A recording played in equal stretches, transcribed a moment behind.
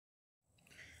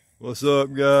What's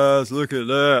up, guys? Look at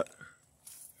that.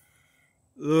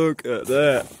 Look at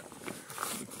that.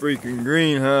 The freaking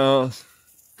greenhouse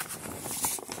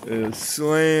is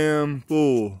slam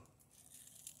full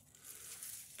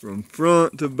from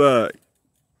front to back.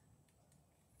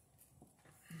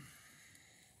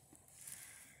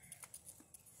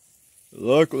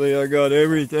 Luckily, I got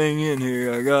everything in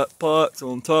here. I got pots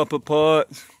on top of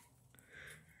pots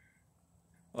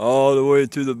all the way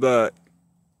to the back.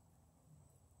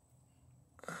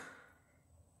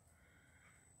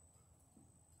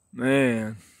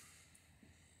 Man.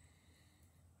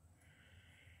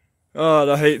 God,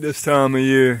 I hate this time of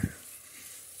year.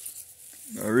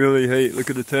 I really hate. Look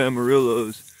at the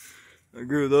tamarillos. I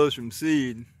grew those from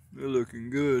seed. They're looking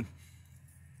good.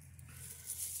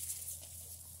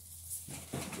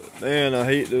 But man, I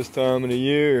hate this time of the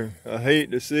year. I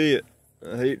hate to see it.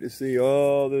 I hate to see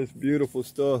all this beautiful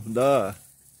stuff die.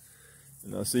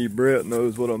 And I see Brett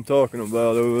knows what I'm talking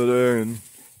about over there in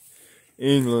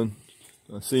England.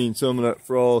 I've seen some of that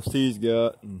frost he's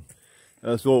got, and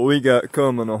that's what we got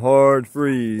coming, a hard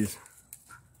freeze.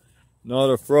 Not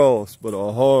a frost, but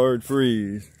a hard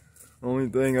freeze. Only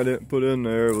thing I didn't put in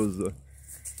there was the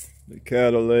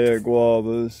Cadillac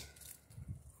guavas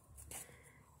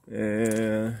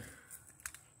and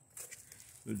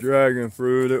the dragon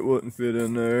fruit. It wouldn't fit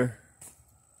in there.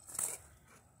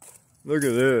 Look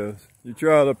at this. You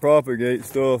try to propagate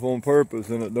stuff on purpose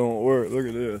and it don't work. Look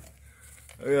at this.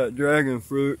 I got dragon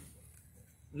fruit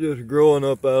just growing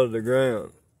up out of the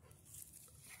ground.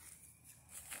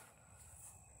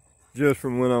 Just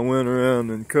from when I went around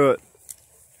and cut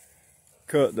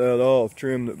that off,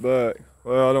 trimmed it back.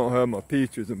 Well, I don't have my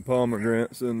peaches and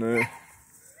pomegranates in there.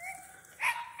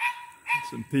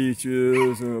 Some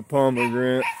peaches and a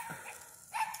pomegranate.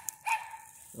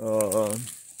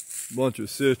 Bunch of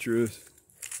citrus.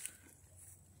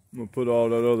 I'm gonna put all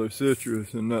that other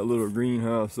citrus in that little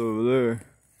greenhouse over there.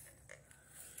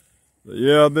 But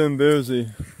yeah, I've been busy.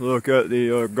 Look at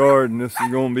the garden. This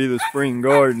is gonna be the spring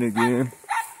garden again.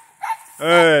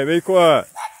 Hey, be quiet.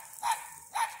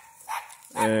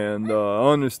 And I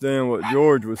understand what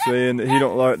George was saying, that he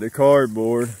don't like the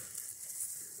cardboard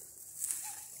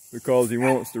because he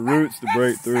wants the roots to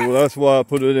break through. Well, that's why I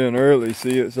put it in early.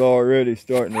 See, it's already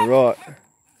starting to rot.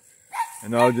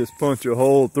 And I'll just punch a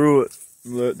hole through it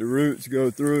and let the roots go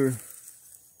through.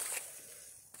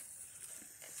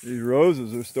 These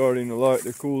roses are starting to like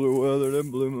the cooler weather. They're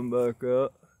blooming back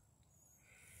out.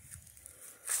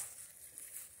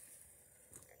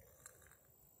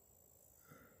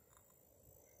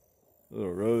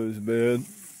 Little rose bed.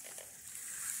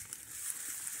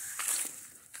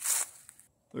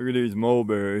 Look at these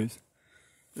mulberries.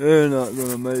 They're not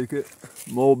gonna make it.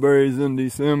 Mulberries in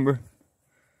December.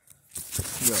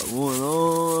 Got one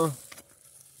on.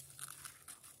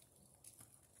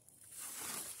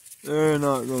 They're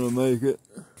not gonna make it.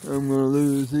 I'm gonna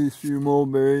lose these few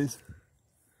mulberries.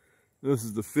 This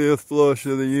is the 5th flush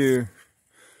of the year.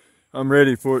 I'm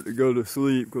ready for it to go to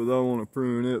sleep because I want to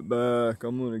prune it back.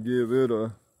 I'm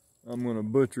gonna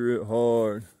butcher it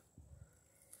hard.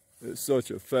 It's such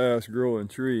a fast growing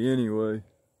tree anyway.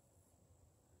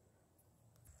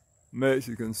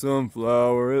 Mexican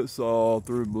sunflower, it's all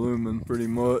through blooming pretty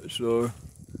much, so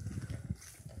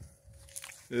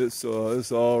it's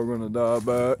all gonna die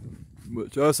back,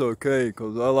 which that's okay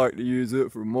because I like to use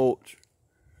it for mulch.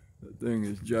 That thing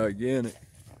is gigantic.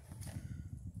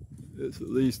 It's at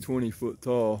least 20 foot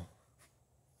tall,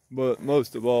 but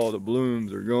most of all the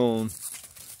blooms are gone,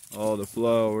 all the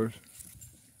flowers.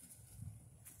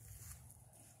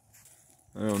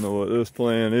 I don't know what this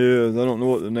plant is. I don't know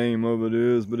what the name of it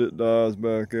is, but it dies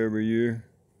back every year.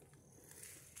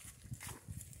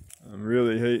 I'm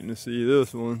really hating to see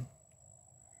this one.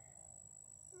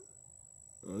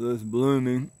 This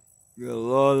blooming, got a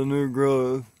lot of new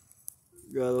growth,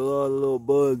 got a lot of little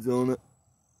buds on it.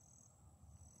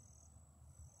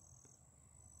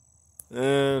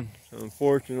 And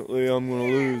unfortunately I'm going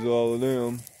to lose all of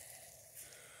them.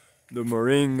 The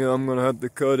moringa, I'm going to have to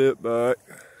cut it back,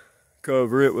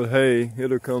 cover it with hay.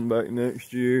 It'll come back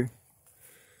next year.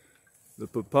 The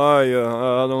papaya,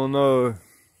 I don't know.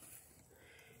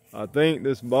 I think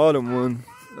this bottom one,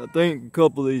 I think a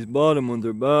couple of these bottom ones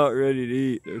are about ready to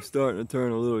eat. They're starting to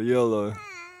turn a little yellow.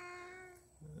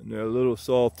 And they're a little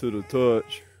soft to the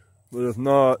touch. But if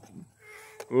not,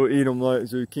 we'll eat them like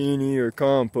zucchini or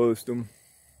compost them.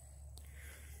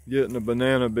 Getting a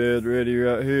banana bed ready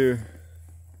right here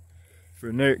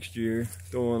for next year.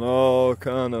 Throwing all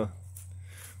kind of,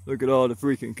 look at all the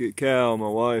freaking cacao my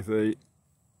wife ate.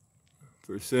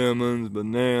 Persimmons,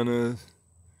 bananas,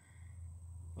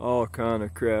 all kind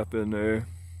of crap in there.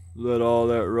 Let all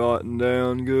that rotten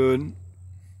down good.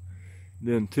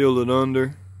 Then till it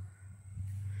under.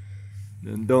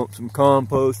 Then dump some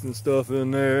compost and stuff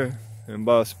in there. And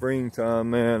by springtime,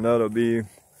 man, that'll be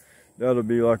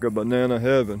like a banana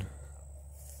heaven.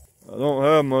 I don't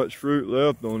have much fruit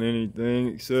left on anything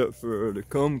except for the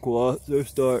kumquats. They're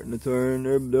starting to turn.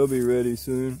 They'll be ready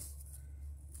soon.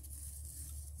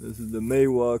 This is the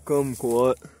Maywa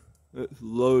kumquat. It's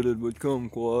loaded with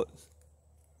kumquats.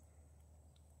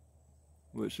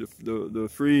 Which the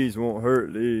freeze won't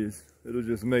hurt these. It'll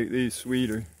just make these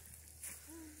sweeter.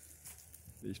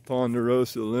 These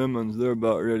Ponderosa lemons, they're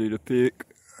about ready to pick.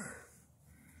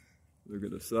 Look at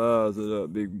the size of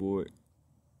that big boy.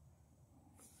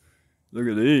 Look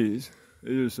at these.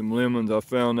 These are some lemons I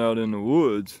found out in the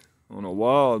woods on a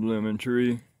wild lemon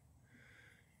tree.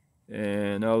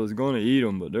 And I was going to eat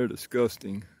them, but they're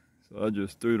disgusting. So I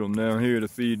just threw them down here to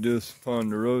feed this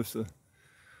Ponderosa.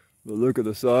 But look at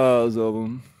the size of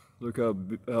them. Look how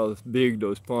big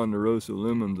those Ponderosa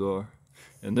lemons are.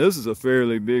 And this is a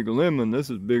fairly big lemon. This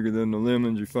is bigger than the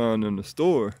lemons you find in the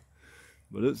store.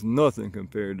 But it's nothing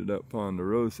compared to that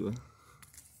Ponderosa.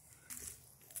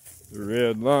 The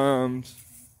red limes,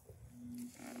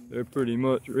 they're pretty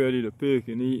much ready to pick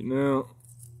and eat now.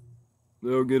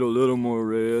 They'll get a little more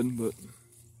red, but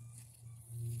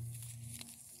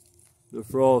the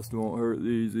frost won't hurt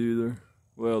these either.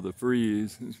 Well, the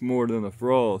freeze, it's more than a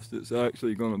frost. It's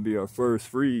actually going to be our first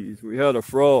freeze. We had a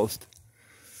frost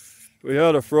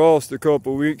a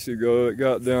couple weeks ago. It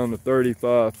got down to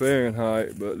 35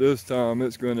 Fahrenheit, but this time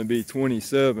it's going to be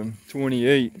 27,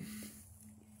 28.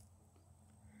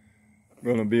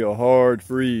 Going to be a hard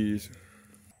freeze.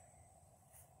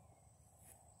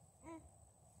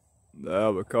 The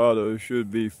avocados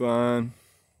should be fine.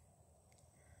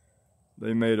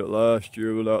 They made it last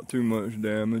year without too much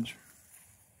damage.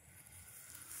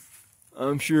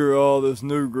 I'm sure all this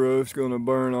new growth's going to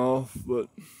burn off, but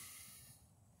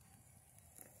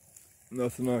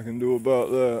nothing I can do about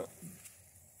that.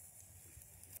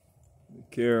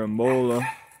 The carambola,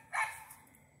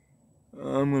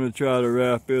 I'm going to try to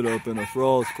wrap it up in a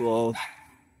frost cloth.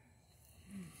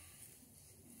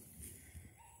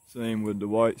 Same with the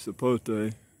white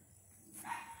sapote.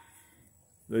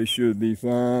 They should be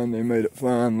fine. They made it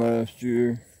fine last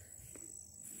year.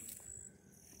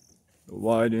 The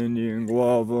white Indian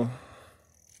guava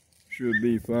should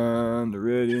be fine. The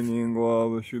red Indian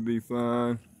guava should be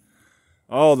fine.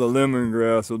 All the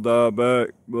lemongrass will die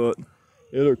back, but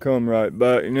it'll come right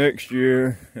back next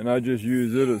year, and I just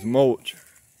use it as mulch.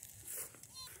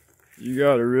 You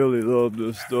gotta really love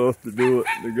this stuff to do it,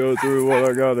 to go through what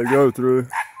I gotta go through.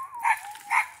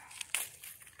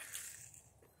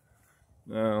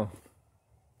 Now,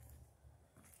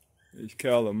 these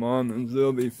calamondins,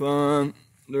 they'll be fine.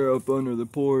 They're up under the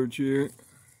porch here.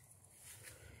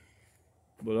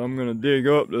 But I'm gonna dig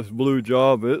up this blue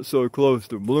java. It's so close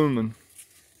to blooming.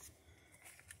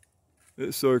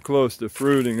 It's so close to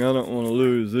fruiting, I don't want to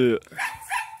lose it.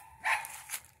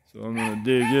 So I'm gonna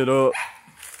dig it up.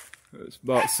 It's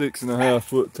about 6.5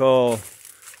 foot tall.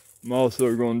 I'm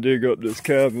also gonna dig up this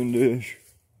Cavendish.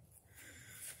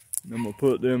 I'm gonna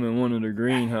put them in one of the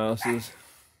greenhouses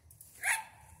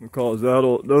because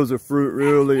those are fruit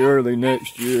really early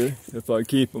next year if I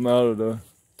keep them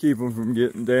from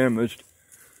getting damaged.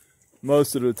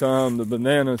 Most of the time the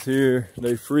bananas here,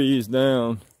 they freeze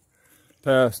down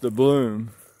past the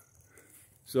bloom,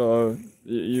 so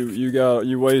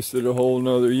you wasted a whole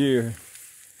nother year,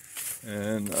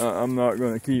 and I'm not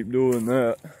gonna keep doing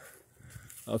that.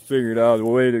 I figured out a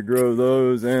way to grow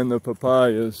those and the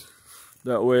papayas.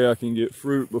 That way I can get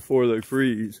fruit before they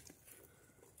freeze.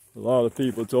 A lot of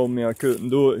people told me I couldn't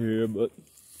do it here, but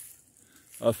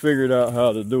I figured out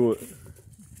how to do it.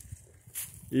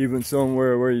 Even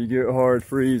somewhere where you get hard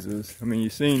freezes. I mean,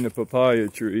 you've seen the papaya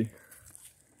tree.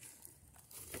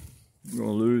 I'm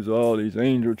gonna lose all these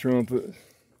angel trumpets.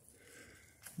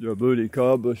 Jabuti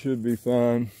cobbler should be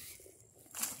fine.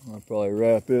 I'll probably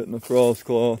wrap it in a frost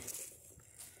cloth.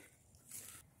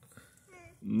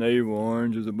 Navel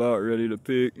orange is about ready to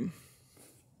pick. A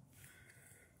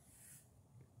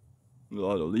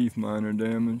lot of leaf miner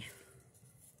damage.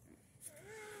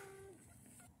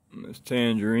 And this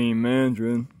tangerine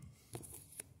mandarin,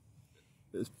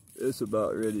 it's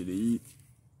about ready to eat.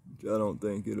 I don't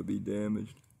think it'll be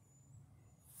damaged.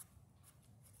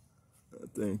 I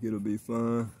think it'll be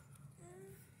fine.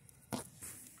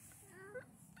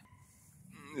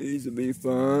 These will be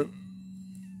fine.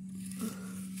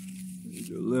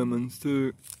 These are lemons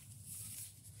too.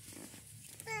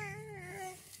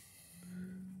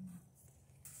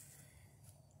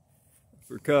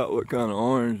 For forgot what kind of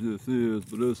orange this is,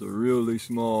 but it's a really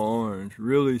small orange.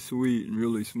 Really sweet and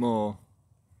really small.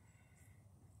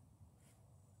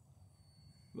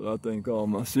 But I think all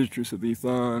my citrus will be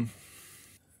fine.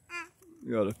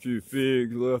 Got a few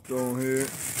figs left on here.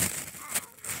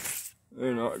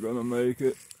 They're not gonna make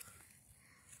it.